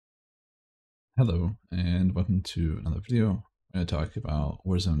Hello, and welcome to another video. I'm going to talk about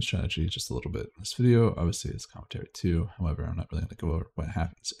Warzone strategy just a little bit in this video. Obviously, it's commentary too. However, I'm not really going to go over what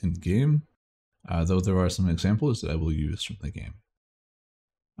happens in game, though there are some examples that I will use from the game.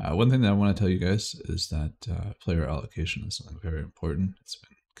 One thing that I want to tell you guys is that player allocation is something very important. It's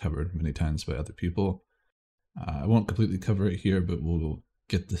been covered many times by other people. I won't completely cover it here, but we'll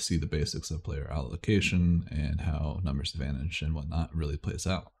get to see the basics of player allocation and how numbers advantage and whatnot really plays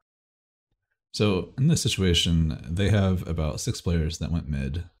out. So in this situation, they have about 6 players that went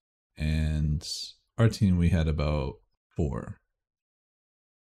mid, and our team, we had about 4.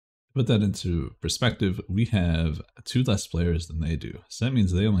 To put that into perspective, we have 2 less players than they do. So that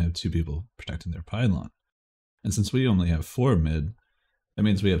means they only have 2 people protecting their pylon. And since we only have 4 mid, that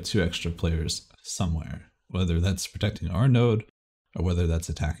means we have 2 extra players somewhere, whether that's protecting our node or whether that's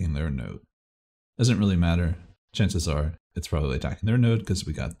attacking their node. Doesn't really matter. Chances are it's probably attacking their node because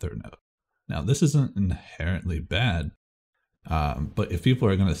we got their node. Now, this isn't inherently bad, but if people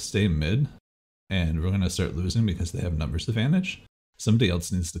are going to stay mid and we're going to start losing because they have numbers advantage, somebody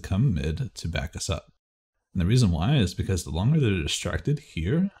else needs to come mid to back us up. And the reason why is because the longer they're distracted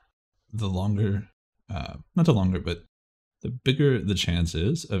here, the longer, not the longer, but the bigger the chance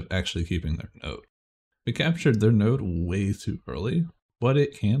is of actually keeping their node. We captured their node way too early, but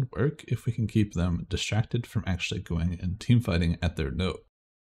it can work if we can keep them distracted from actually going and team fighting at their node.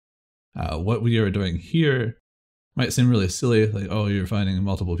 What we are doing here might seem really silly, like, oh, you're fighting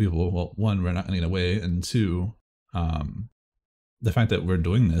multiple people. Well, 1, we're not going to get away, and 2, the fact that we're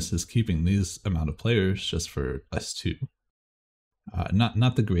doing this is keeping these amount of players just for us 2.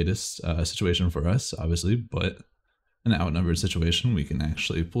 Not the greatest situation for us, obviously, but an outnumbered situation, we can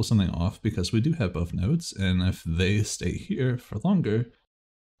actually pull something off because we do have both nodes, and if they stay here for longer,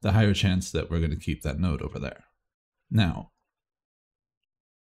 the higher chance that we're going to keep that node over there. Now,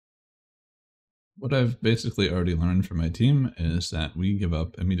 what I've basically already learned from my team is that we give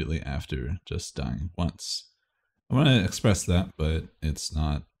up immediately after just dying once. I want to express that, but it's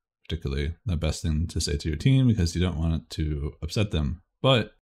not particularly the best thing to say to your team because you don't want it to upset them.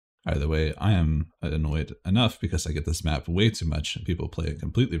 But either way, I am annoyed enough because I get this map way too much and people play it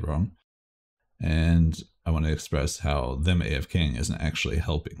completely wrong. And I want to express how them AFKing isn't actually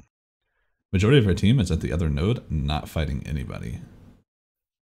helping. Majority of our team is at the other node, not fighting anybody.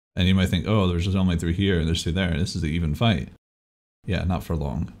 And you might think, oh, there's just only 3 here and there's 2 there. This is an even fight. Yeah, not for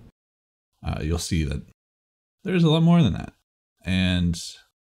long. You'll see that there's a lot more than that. And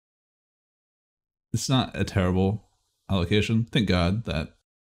it's not a terrible allocation. Thank God that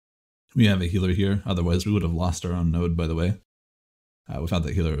we have a healer here. Otherwise, we would have lost our own node, by the way. Without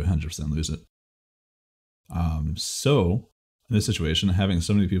that healer, we would 100% lose it. So, in this situation, having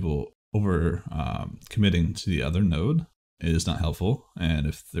so many people over committing to the other node is not helpful, and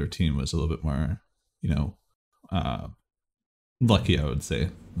if their team was a little bit more, lucky, I would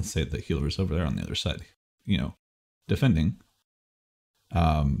say, let's say the healer was over there on the other side, defending,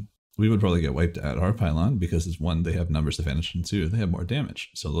 we would probably get wiped at our pylon because it's 1, they have numbers advantage, and 2, they have more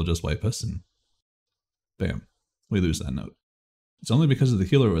damage, so they'll just wipe us and bam, we lose that node. It's only because of the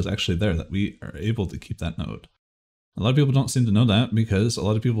healer was actually there that we are able to keep that node. A lot of people don't seem to know that because a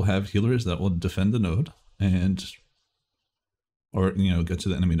lot of people have healers that will defend the node and or, go to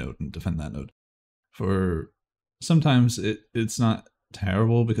the enemy node and defend that node. For sometimes it's not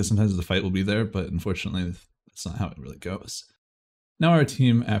terrible because sometimes the fight will be there, but unfortunately that's not how it really goes. Now our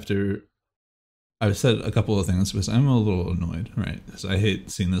team, after I've said a couple of things because I'm a little annoyed, right? Because I hate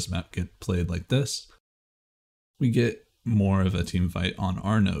seeing this map get played like this. We get more of a team fight on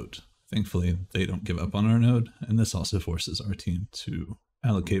our node. Thankfully, they don't give up on our node, and this also forces our team to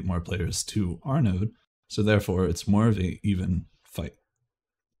allocate more players to our node, so therefore it's more of an even fight.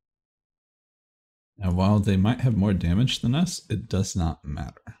 Now, while they might have more damage than us, it does not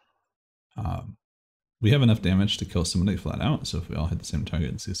matter. We have enough damage to kill somebody flat out, so if we all hit the same target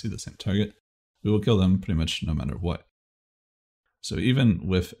and CC the same target, we will kill them pretty much no matter what. So even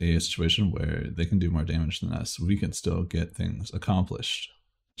with a situation where they can do more damage than us, we can still get things accomplished.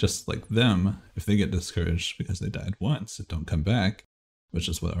 Just like them, if they get discouraged because they died once and don't come back, which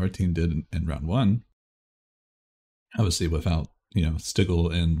is what our team did in round 1, obviously without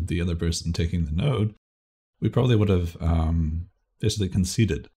Stiggle and the other person taking the node, we probably would have basically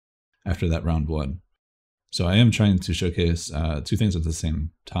conceded after that round 1. So I am trying to showcase 2 things at the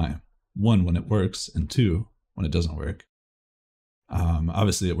same time. 1, when it works, and 2, when it doesn't work.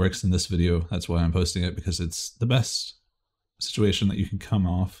 Obviously it works in this video, that's why I'm posting it, because it's the best situation that you can come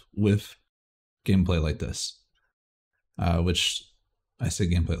off with gameplay like this. Which I say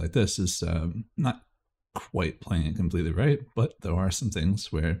gameplay like this is not quite playing it completely right, but there are some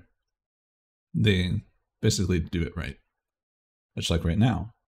things where they basically do it right. Much like right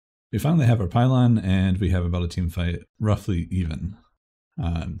now. We finally have our pylon, and we have about a team fight roughly even.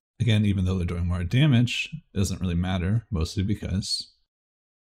 Again, even though they're doing more damage, it doesn't really matter, mostly because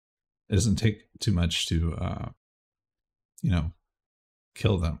it doesn't take too much to,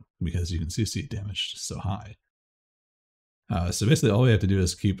 kill them, because you can CC damage just so high. So basically all we have to do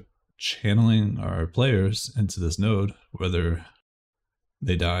is keep channeling our players into this node, whether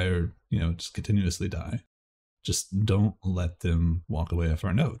they die or, just continuously die. Just don't let them walk away off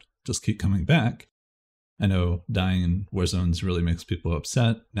our node. Just keep coming back. I know dying in war zones really makes people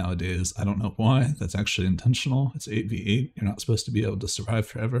upset nowadays. I don't know why. That's actually intentional. It's 8v8. You're not supposed to be able to survive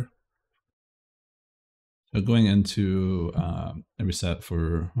forever. So going into a reset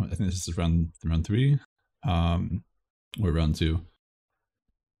for, I think this is round 3, or round 2.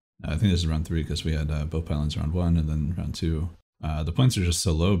 I think this is round 3 because we had both pylons round 1 and then round 2. The points are just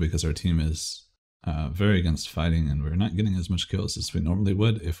so low because our team is very against fighting, and we're not getting as much kills as we normally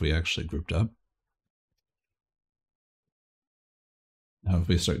would if we actually grouped up. Now, if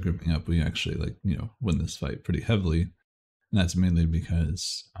we start grouping up, we actually win this fight pretty heavily, and that's mainly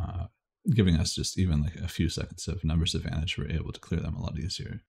because giving us just even like a few seconds of numbers advantage, we're able to clear them a lot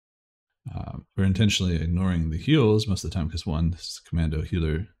easier. We're intentionally ignoring the heals most of the time because one, this is a commando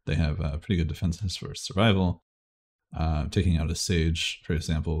healer, they have pretty good defenses for survival. Taking out a Sage, for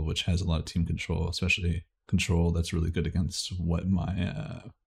example, which has a lot of team control, especially control that's really good against what my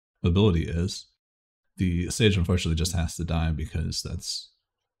ability is. The Sage unfortunately just has to die because that's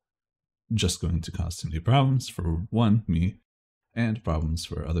just going to cause too many problems for one, me, and problems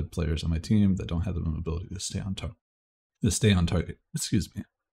for other players on my team that don't have the ability to stay on target. Excuse me.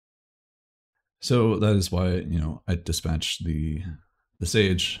 So that is why, I dispatched the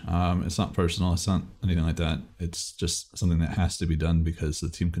Sage. It's not personal, it's not anything like that. It's just something that has to be done because the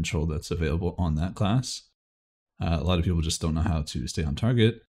team control that's available on that class. A lot of people just don't know how to stay on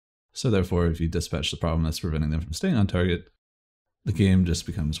target. So therefore, if you dispatch the problem that's preventing them from staying on target, the game just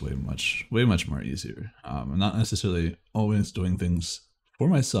becomes way much more easier. I'm not necessarily always doing things for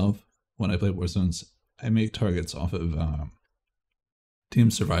myself. When I play Warzones, I make targets off of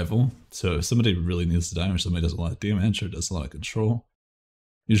team survival. So if somebody really needs to die, or somebody does a lot of damage or does a lot of control,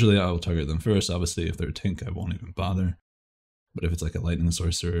 usually I'll target them first. Obviously, if they're a tank, I won't even bother. But if it's like a lightning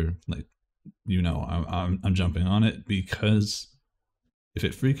sorcerer, I'm jumping on it, because if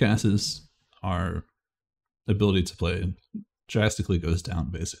it free casts, our ability to play drastically goes down,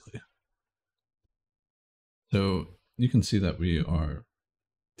 basically. So you can see that we are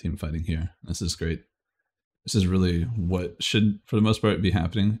team fighting here. This is great. This is really what should, for the most part, be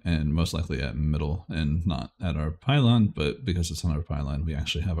happening, and most likely at middle and not at our pylon, but because it's on our pylon, we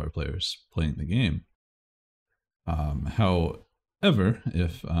actually have our players playing the game. However,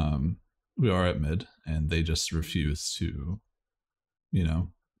 if we are at mid and they just refuse to,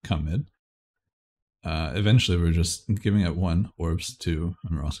 come mid, eventually we're just giving up 1, orbs 2,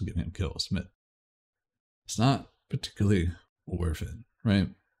 and we're also giving up kills mid. It's not particularly worth it, right?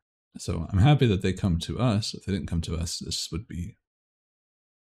 So I'm happy that they come to us. If they didn't come to us, this would be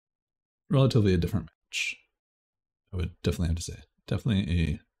relatively a different match. I would definitely have to say, definitely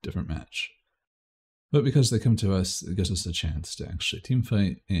a different match. But because they come to us, it gives us a chance to actually team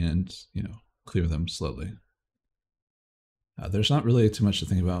fight and, clear them slowly. There's not really too much to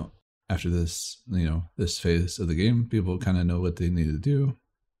think about after this, this phase of the game. People kind of know what they need to do.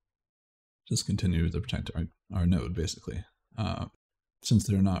 Just continue to protect our node, basically. Since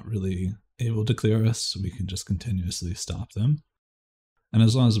they're not really able to clear us, we can just continuously stop them. And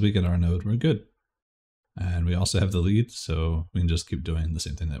as long as we get our node, we're good. And we also have the lead, so we can just keep doing the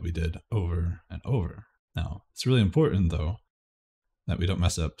same thing that we did over and over. Now, it's really important, though, that we don't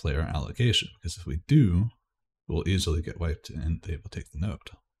mess up player allocation, because if we do, we'll easily get wiped and they will take the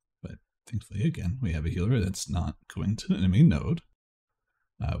node. But thankfully, again, we have a healer that's not going to the enemy node,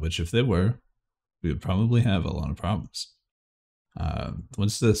 which if they were, we would probably have a lot of problems.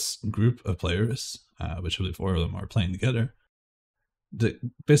 Once this group of players, which really 4 of them are playing together, to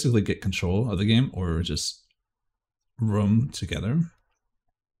basically get control of the game or just roam together,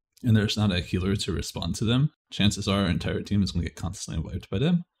 and there's not a healer to respond to them, chances are our entire team is going to get constantly wiped by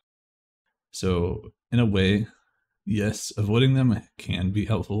them. So in a way, yes, avoiding them can be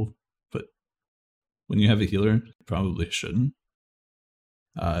helpful, but when you have a healer, you probably shouldn't.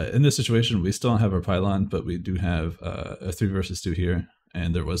 In this situation, we still don't have our pylon, but we do have a 3 versus 2 here,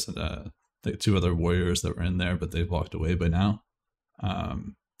 and there was like 2 other warriors that were in there, but they've walked away by now.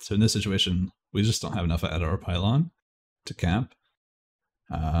 So in this situation, we just don't have enough at our pylon to camp.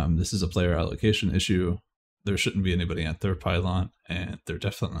 This is a player allocation issue. There shouldn't be anybody at their pylon, and there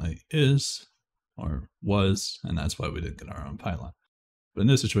definitely is. or was, and that's why we didn't get our own pylon. But in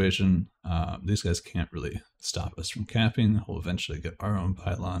this situation, these guys can't really stop us from capping. We'll eventually get our own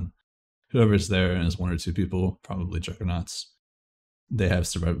pylon. Whoever's there and is 1 or 2 people, probably Juggernauts, they have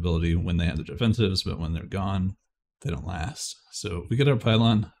survivability when they have their defensives, but when they're gone, they don't last. So if we get our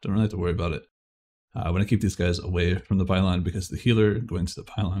pylon, don't really have to worry about it. I want to keep these guys away from the pylon because the healer going to the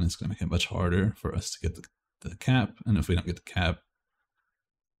pylon is going to make it much harder for us to get the cap. And if we don't get the cap,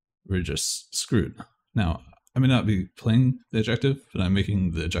 we're just screwed. Now, I may not be playing the objective, but I'm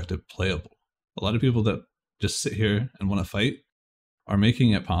making the objective playable. A lot of people that just sit here and want to fight are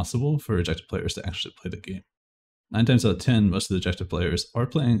making it possible for objective players to actually play the game. 9 times out of 10, most of the objective players are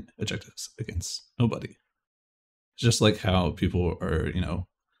playing objectives against nobody. Just like how people are,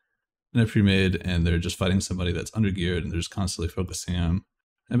 in a pre-made and they're just fighting somebody that's undergeared and they're just constantly focusing on him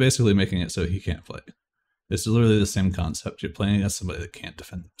and basically making it so he can't play. It's literally the same concept. You're playing against somebody that can't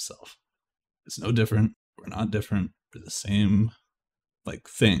defend themselves. It's no different. We're not different. We're the same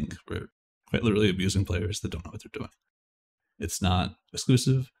thing. We're quite literally abusing players that don't know what they're doing. It's not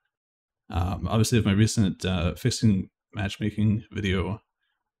exclusive. Obviously, with my recent fixing matchmaking video,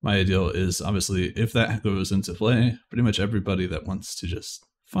 my ideal is obviously if that goes into play, pretty much everybody that wants to just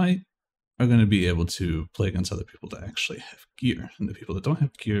fight are going to be able to play against other people that actually have gear. And the people that don't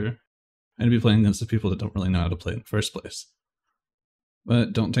have gear are going to be playing against the people that don't really know how to play in the first place.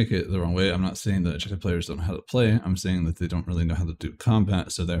 But don't take it the wrong way. I'm not saying that objective players don't know how to play. I'm saying that they don't really know how to do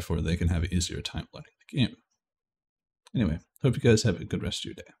combat, so therefore they can have an easier time learning the game. Anyway, hope you guys have a good rest of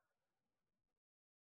your day.